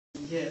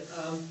Yeah,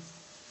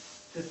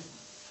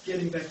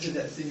 getting back to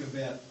that thing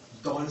about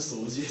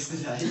dinosaurs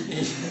yesterday.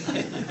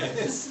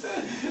 Yes.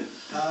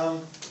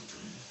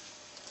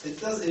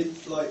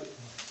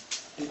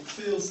 It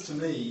feels to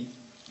me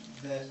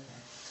that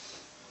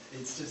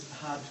it's just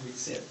hard to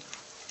accept.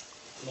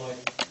 Like,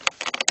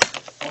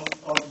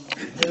 I've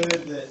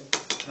heard that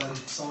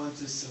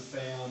scientists have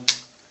found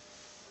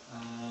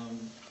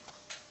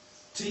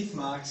teeth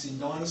marks in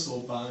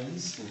dinosaur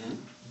bones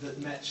that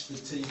match the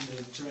teeth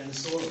of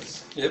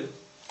Tyrannosaurus. Yep.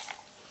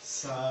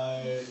 So,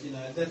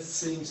 that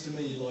seems to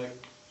me like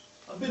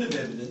a bit of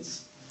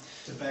evidence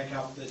to back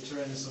up that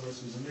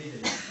Tyrannosaurus was a meat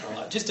eater. All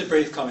right, just a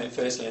brief comment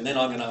firstly, and then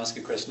I'm going to ask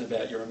a question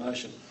about your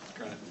emotion.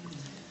 Great.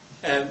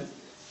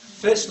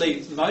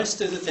 Firstly,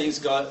 most of the things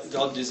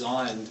God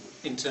designed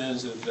in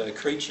terms of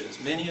creatures,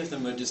 many of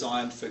them were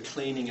designed for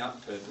cleaning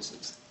up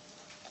purposes.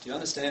 Do you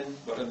understand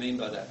what I mean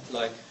by that?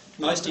 Like,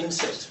 most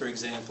insects, for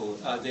example,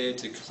 are there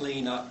to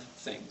clean up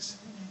things,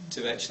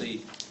 to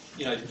actually,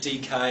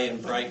 decay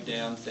and break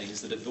down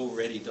things that have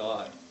already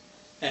died.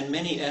 And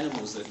many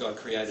animals that God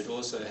created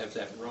also have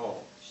that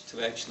role,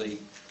 to actually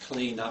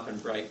clean up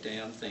and break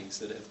down things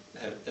that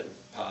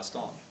have passed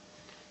on.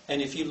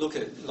 And if you look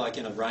at, like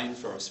in a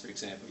rainforest, for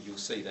example, you'll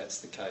see that's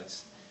the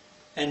case.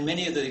 And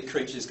many of the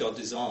creatures God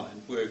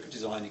designed were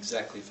designed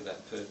exactly for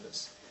that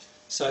purpose.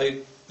 So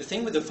the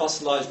thing with the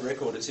fossilised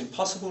record, it's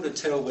impossible to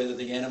tell whether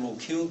the animal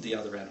killed the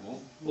other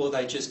animal or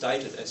they just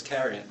ate it as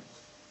carrion.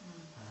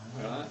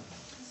 Right?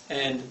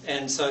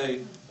 And so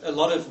a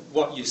lot of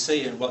what you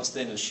see and what's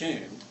then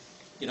assumed,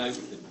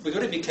 we've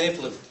got to be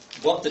careful of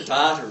what the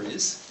data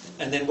is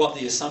and then what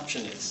the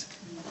assumption is.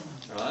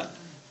 Right?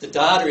 The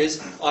data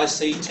is, I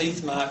see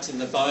teeth marks in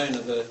the bone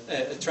of a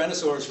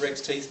Tyrannosaurus rex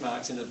teeth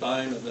marks in the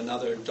bone of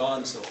another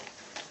dinosaur.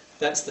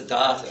 That's the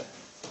data.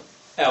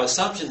 Our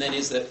assumption then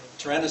is that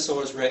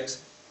Tyrannosaurus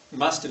rex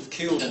must have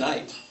killed and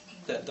ate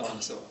that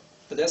dinosaur.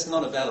 But that's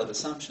not a valid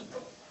assumption.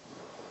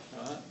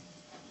 Right?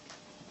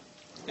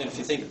 And if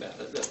you think about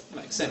it, that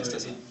makes sense,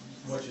 doesn't it?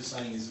 What you're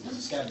saying is it was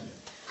a scavenger.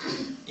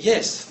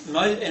 Yes,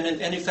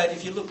 and in fact,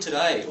 if you look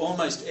today,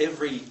 almost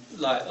every,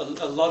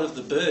 a lot of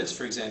the birds,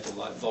 for example,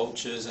 like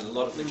vultures and a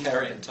lot of the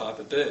carrion type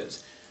of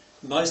birds,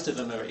 most of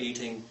them are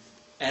eating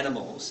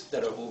animals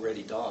that have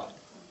already died.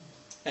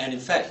 And in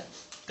fact,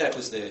 that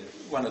was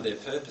one of their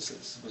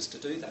purposes, was to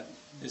do that.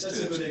 That's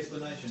a good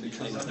explanation,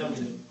 because I know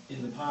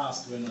in the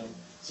past when I've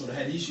sort of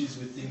had issues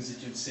with things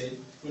that you've said,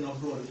 when I've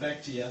brought it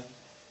back to you,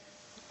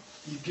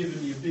 you've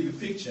given me a bigger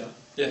picture,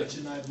 which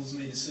enables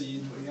me to see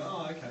into it and go,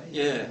 oh, okay,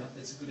 yeah,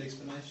 that's a good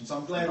explanation. So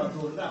I'm glad I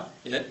brought it up.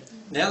 Yeah.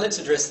 Now let's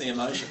address the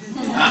emotion.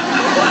 And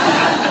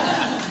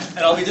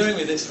I'll be doing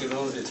this with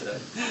all of you today.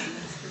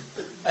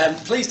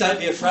 Please don't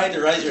be afraid to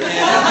raise your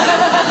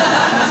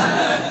hand.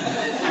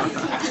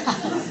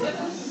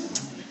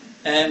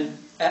 And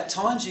at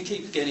times you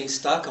keep getting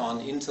stuck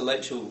on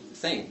intellectual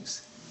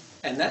things,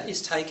 and that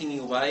is taking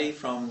you away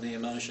from the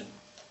emotion.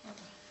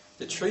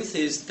 The truth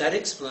is that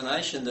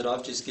explanation that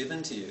I've just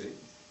given to you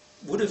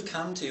would have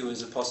come to you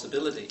as a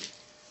possibility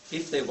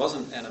if there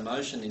wasn't an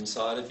emotion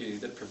inside of you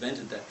that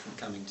prevented that from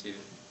coming to you.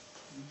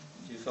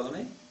 Do you follow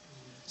me?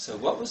 So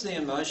what was the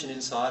emotion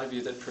inside of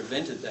you that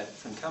prevented that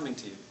from coming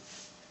to you?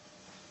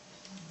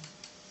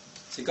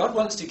 See, God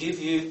wants to give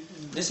you,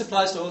 this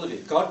applies to all of you,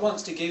 God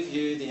wants to give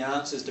you the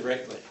answers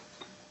directly.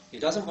 He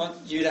doesn't want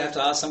you to have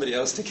to ask somebody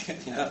else to get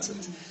the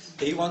answers.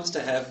 He wants to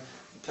have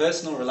a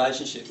personal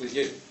relationship with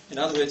you. In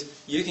other words,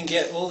 you can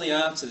get all the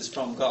answers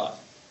from God.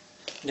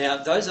 Now,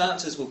 those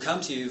answers will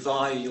come to you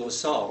via your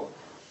soul.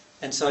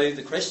 And so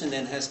the question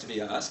then has to be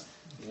asked,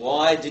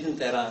 why didn't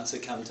that answer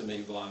come to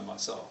me via my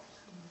soul?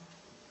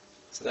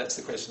 So that's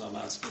the question I'm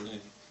asking you.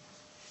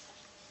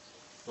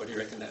 What do you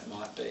reckon that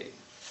might be?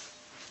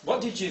 What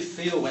did you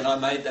feel when I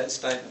made that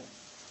statement?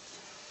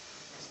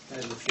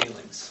 What are the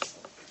feelings?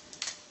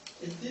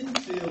 It didn't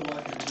feel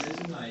like it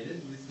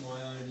resonated with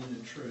my own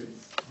inner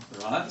truth.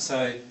 Right,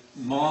 so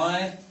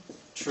my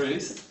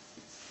truth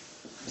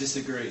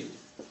disagreed.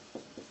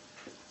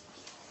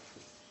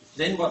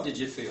 Then what did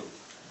you feel?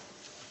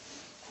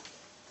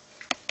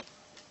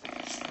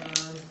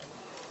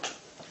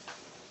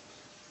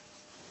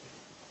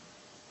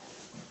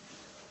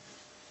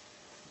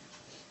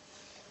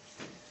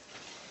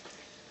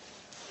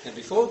 Now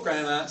before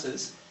Graham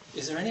answers,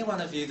 is there any one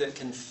of you that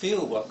can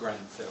feel what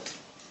Graham felt?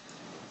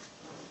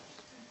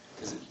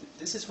 Because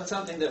this is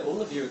something that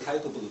all of you are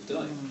capable of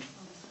doing.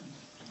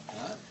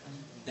 Right?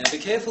 Now be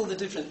careful,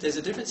 there's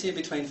a difference here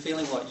between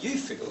feeling what you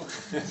feel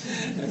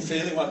and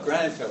feeling what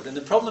Graham felt. And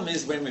the problem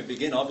is when we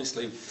begin,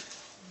 obviously,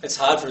 it's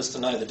hard for us to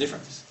know the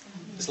difference.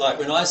 It's like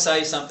when I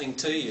say something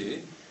to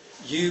you,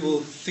 you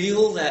will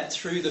feel that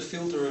through the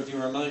filter of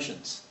your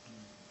emotions.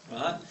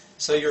 Right?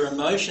 So your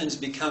emotions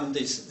become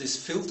this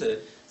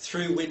filter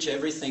through which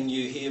everything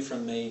you hear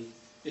from me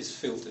is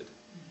filtered.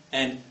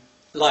 And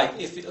like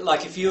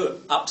if you're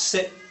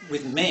upset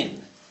with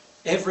men,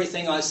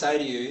 everything I say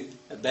to you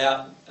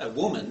about a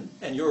woman,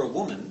 and you're a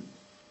woman,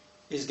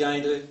 is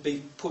going to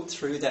be put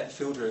through that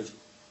filter of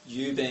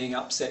you being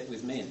upset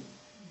with men.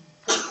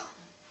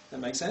 That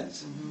make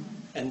sense?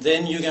 And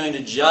then you're going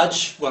to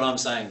judge what I'm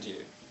saying to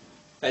you,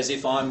 as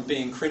if I'm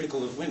being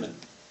critical of women.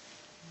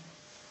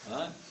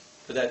 Right?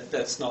 But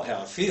that's not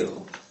how I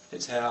feel.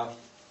 It's how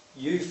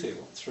you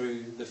feel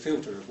through the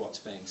filter of what's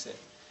being said.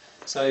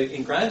 So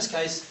in Graham's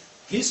case,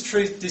 his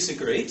truth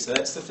disagreed, so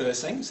that's the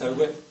first thing. So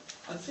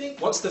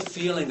what's the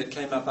feeling that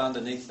came up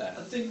underneath that?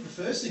 I think the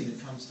first thing that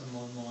comes to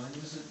my mind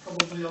was that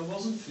probably I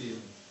wasn't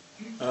feeling.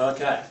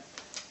 Okay.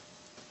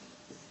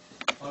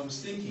 I was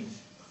thinking.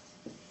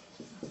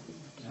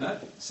 Right.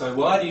 So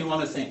why do you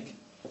want to think?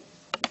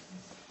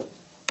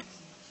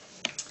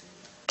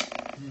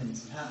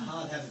 It's a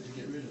hard habit to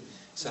get rid of.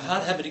 It's a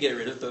hard habit to get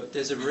rid of, but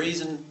there's a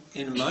reason,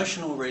 an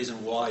emotional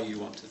reason why you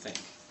want to think.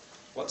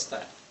 What's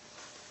that?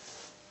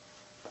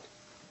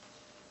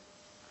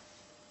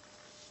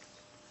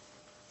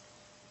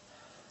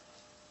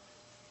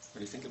 What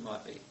do you think it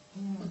might be?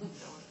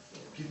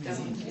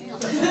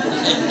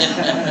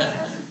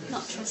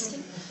 Not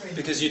trusting.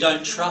 Because you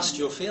don't trust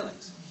your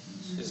feelings,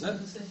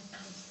 isn't it?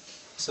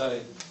 So,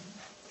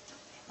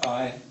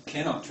 I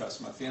cannot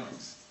trust my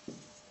feelings.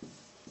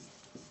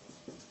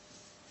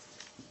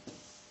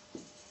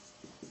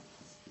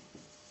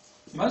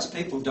 Most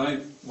people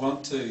don't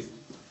want to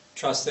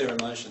trust their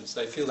emotions.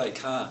 They feel they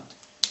can't.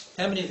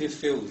 How many of you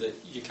feel that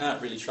you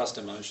can't really trust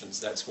emotions?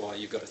 That's why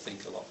you've got to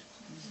think a lot.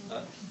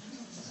 Right?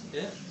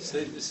 Yeah,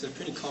 it's a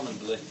pretty common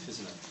belief,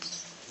 isn't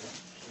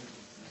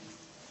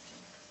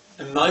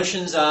it?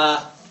 Emotions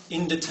are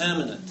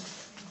indeterminate.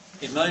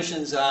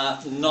 Emotions are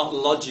not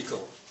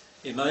logical.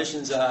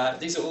 These are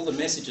all the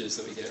messages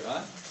that we get,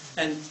 right?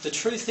 And the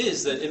truth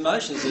is that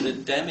emotions that are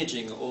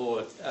damaging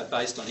or are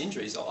based on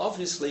injuries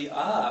obviously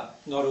are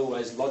not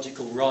always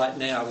logical right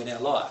now in our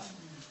life.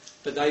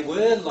 But they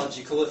were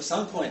logical at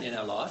some point in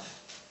our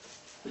life.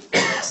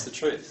 That's the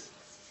truth.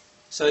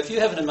 So if you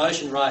have an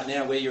emotion right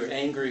now where you're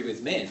angry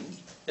with men,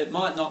 it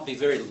might not be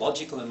very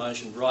logical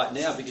emotion right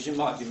now because you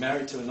might be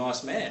married to a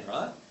nice man,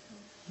 right?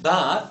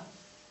 But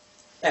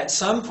at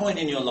some point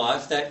in your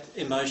life that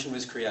emotion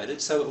was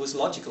created, so it was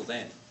logical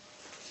then.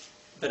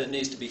 But it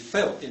needs to be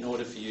felt in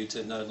order for you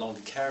to no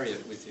longer carry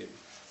it with you.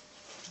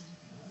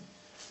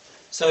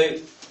 So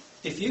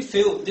if you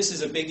feel this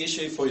is a big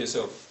issue for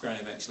yourself,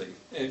 Graham, actually,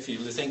 if you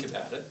think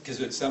about it, because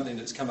it's something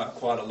that's come up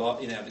quite a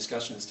lot in our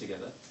discussions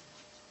together,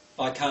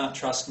 I can't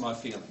trust my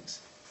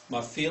feelings.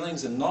 My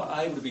feelings are not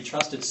able to be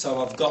trusted,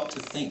 so I've got to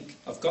think.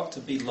 I've got to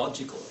be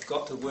logical. I've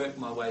got to work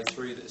my way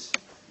through this.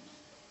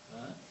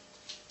 Right?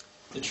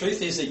 The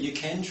truth is that you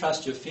can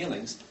trust your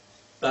feelings,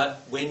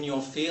 but when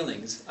your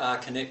feelings are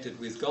connected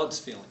with God's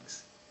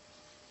feelings,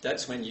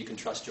 that's when you can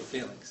trust your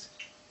feelings.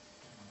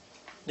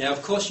 Now,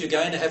 of course, you're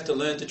going to have to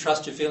learn to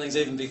trust your feelings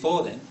even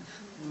before then.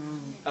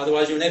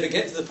 Otherwise, you'll never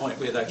get to the point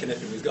where they're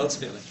connected with God's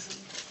feelings.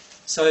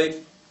 So,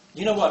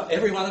 you know what?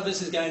 Every one of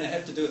us is going to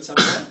have to do at some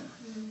point.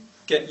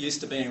 Get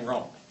used to being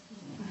wrong.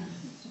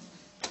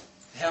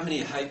 How many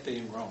hate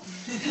being wrong?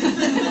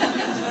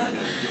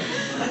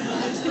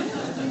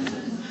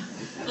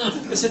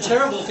 It's a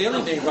terrible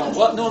feeling being wrong.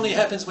 What normally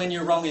happens when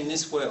you're wrong in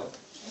this world?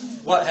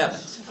 What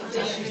happens?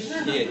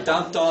 Yeah,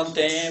 dumped on,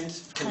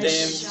 damned,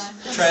 condemned,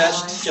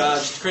 trashed,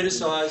 judged,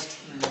 criticised.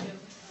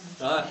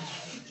 Right?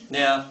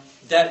 Now,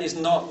 that is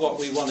not what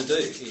we want to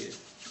do here.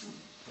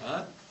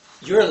 Right?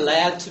 You're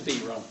allowed to be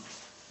wrong.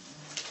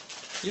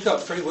 You've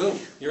got free will.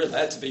 You're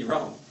allowed to be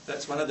wrong.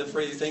 That's one of the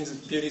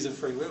beauties of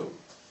free will.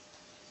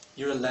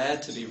 You're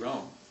allowed to be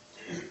wrong.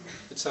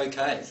 It's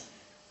okay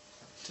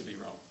to be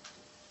wrong.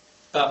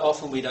 But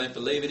often we don't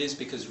believe it is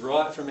because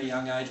right from a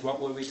young age, what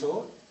were we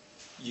taught?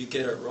 You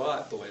get it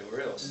right, boy,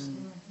 or else.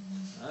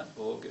 Right?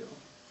 Or girl.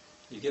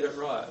 You get it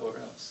right, or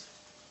else.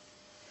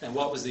 And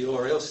what was the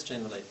or else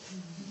generally?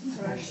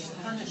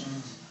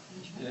 Punishment.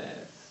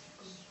 Yeah.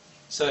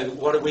 So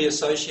what do we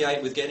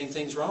associate with getting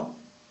things wrong?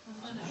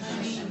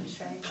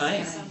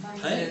 Pain.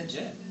 Pain,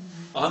 yeah.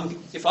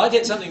 If I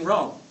get something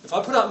wrong, if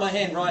I put up my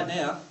hand right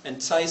now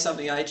and say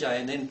something, AJ,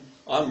 and then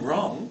I'm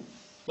wrong,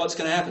 what's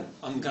going to happen?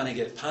 I'm going to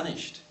get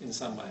punished in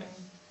some way.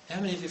 How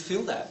many of you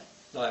feel that?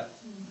 Like,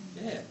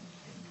 yeah,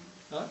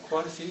 right?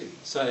 Quite a few.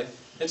 So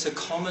these are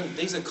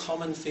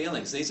common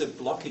feelings. These are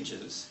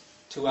blockages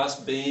to us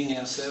being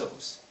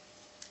ourselves.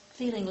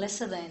 Feeling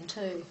lesser than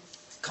too.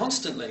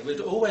 Constantly.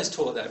 We're always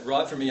taught that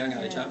right from a young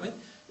age, aren't we?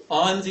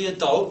 I'm the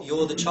adult,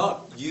 you're the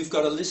child. You've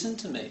got to listen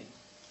to me.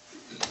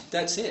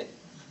 That's it.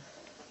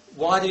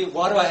 Why do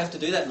I have to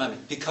do that, Mummy?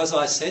 Because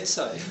I said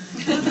so.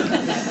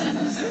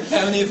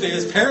 How many of you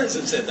as parents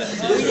have said that?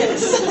 Oh,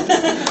 yes.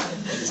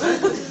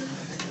 Exactly.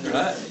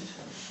 Right?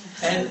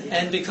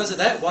 And because of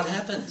that, what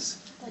happens?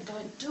 They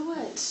don't do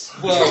it.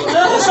 Well,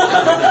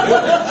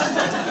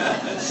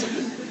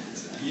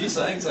 you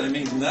saying so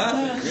means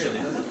nothing,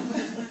 really.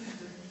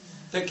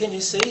 But can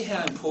you see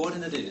how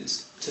important it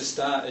is to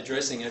start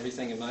addressing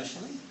everything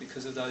emotionally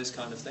because of those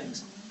kind of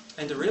things?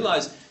 And to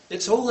realise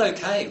it's all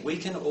okay. We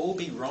can all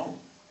be wrong.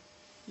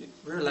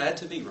 We're allowed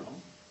to be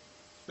wrong.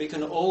 We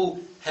can all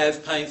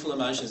have painful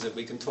emotions that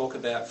we can talk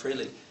about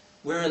freely.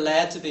 We're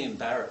allowed to be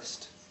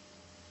embarrassed.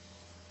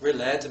 We're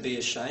allowed to be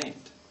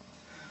ashamed.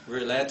 We're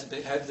allowed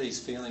to have these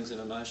feelings and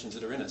emotions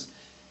that are in us.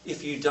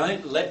 If you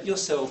don't let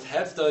yourself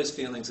have those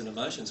feelings and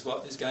emotions,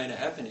 what is going to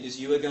happen is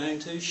you are going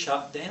to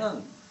shut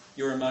down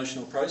your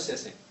emotional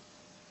processing.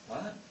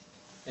 Right?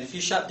 And if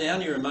you shut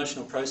down your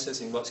emotional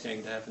processing, what's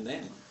going to happen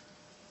then?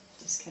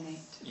 Disconnect.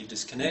 You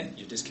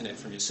disconnect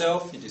from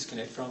yourself, you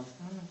disconnect from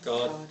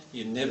God.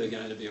 You're never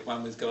going to be at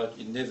one with God,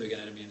 you're never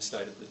going to be in a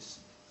state of bliss.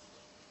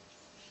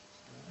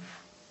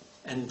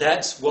 And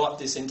that's what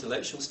this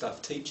intellectual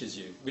stuff teaches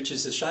you, which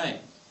is a shame.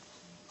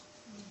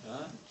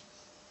 Right?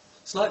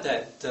 It's like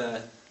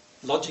that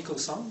logical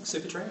song,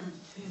 Supertramp.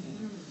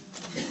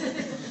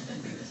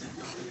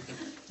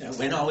 You know,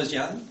 when I was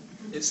young,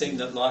 it seemed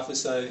that life was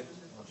so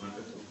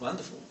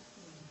wonderful,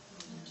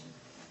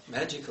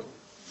 magical.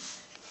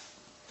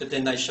 But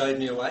then they showed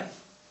me a way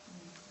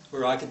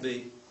where I could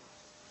be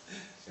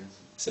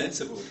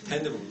sensible,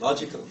 dependable,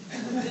 logical.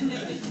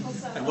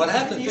 And what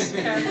happens?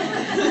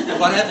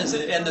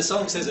 And the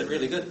song says it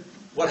really good.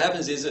 What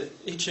happens is that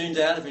he tuned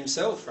out of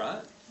himself,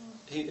 right?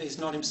 He's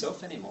not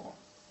himself anymore.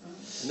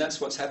 And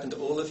that's what's happened to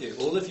all of you.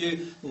 All of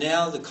you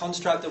now, the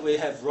construct that we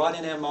have right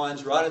in our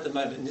minds, right at the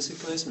moment, and this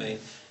includes me,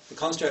 the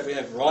construct we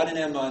have right in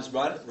our minds,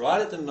 right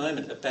at the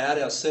moment about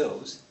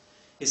ourselves,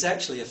 is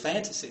actually a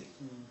fantasy.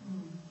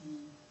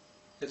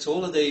 It's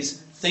all of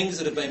these things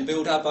that have been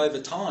built up over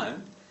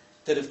time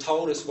that have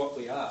told us what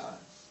we are,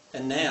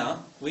 and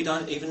now we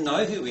don't even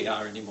know who we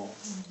are anymore.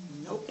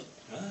 Nope.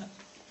 Right?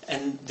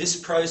 And this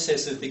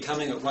process of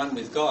becoming at one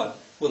with God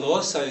will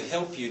also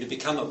help you to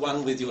become at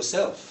one with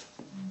yourself,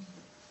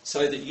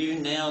 so that you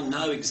now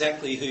know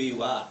exactly who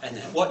you are and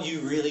what you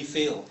really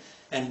feel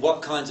and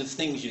what kinds of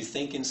things you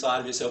think inside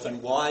of yourself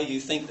and why you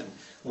think them,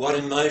 what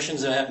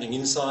emotions are happening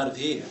inside of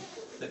here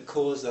that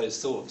cause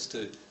those thoughts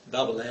to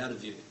bubble out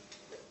of you.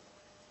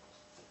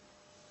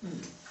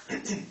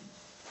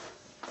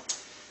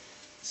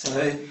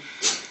 So,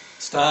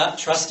 start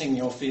trusting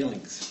your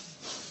feelings.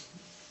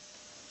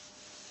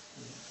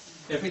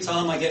 Every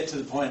time I get to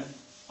the point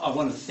I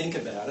want to think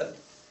about it,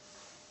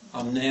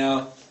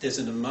 there's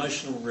an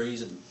emotional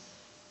reason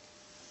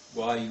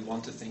why you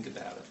want to think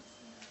about it.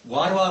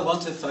 Why do I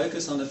want to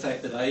focus on the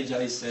fact that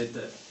AJ said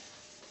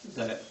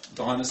that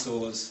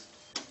dinosaurs,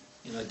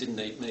 didn't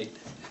eat meat?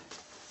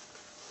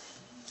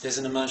 There's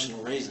an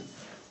emotional reason.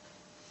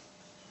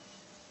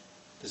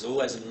 There's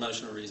always an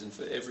emotional reason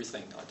for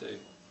everything I do.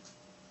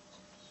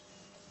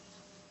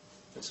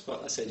 That's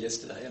what I said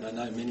yesterday, and I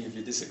know many of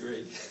you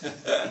disagree.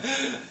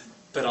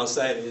 But I'll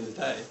say it at the end of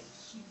the day.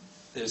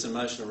 There's an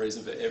emotional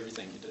reason for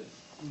everything you do.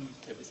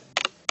 Everything.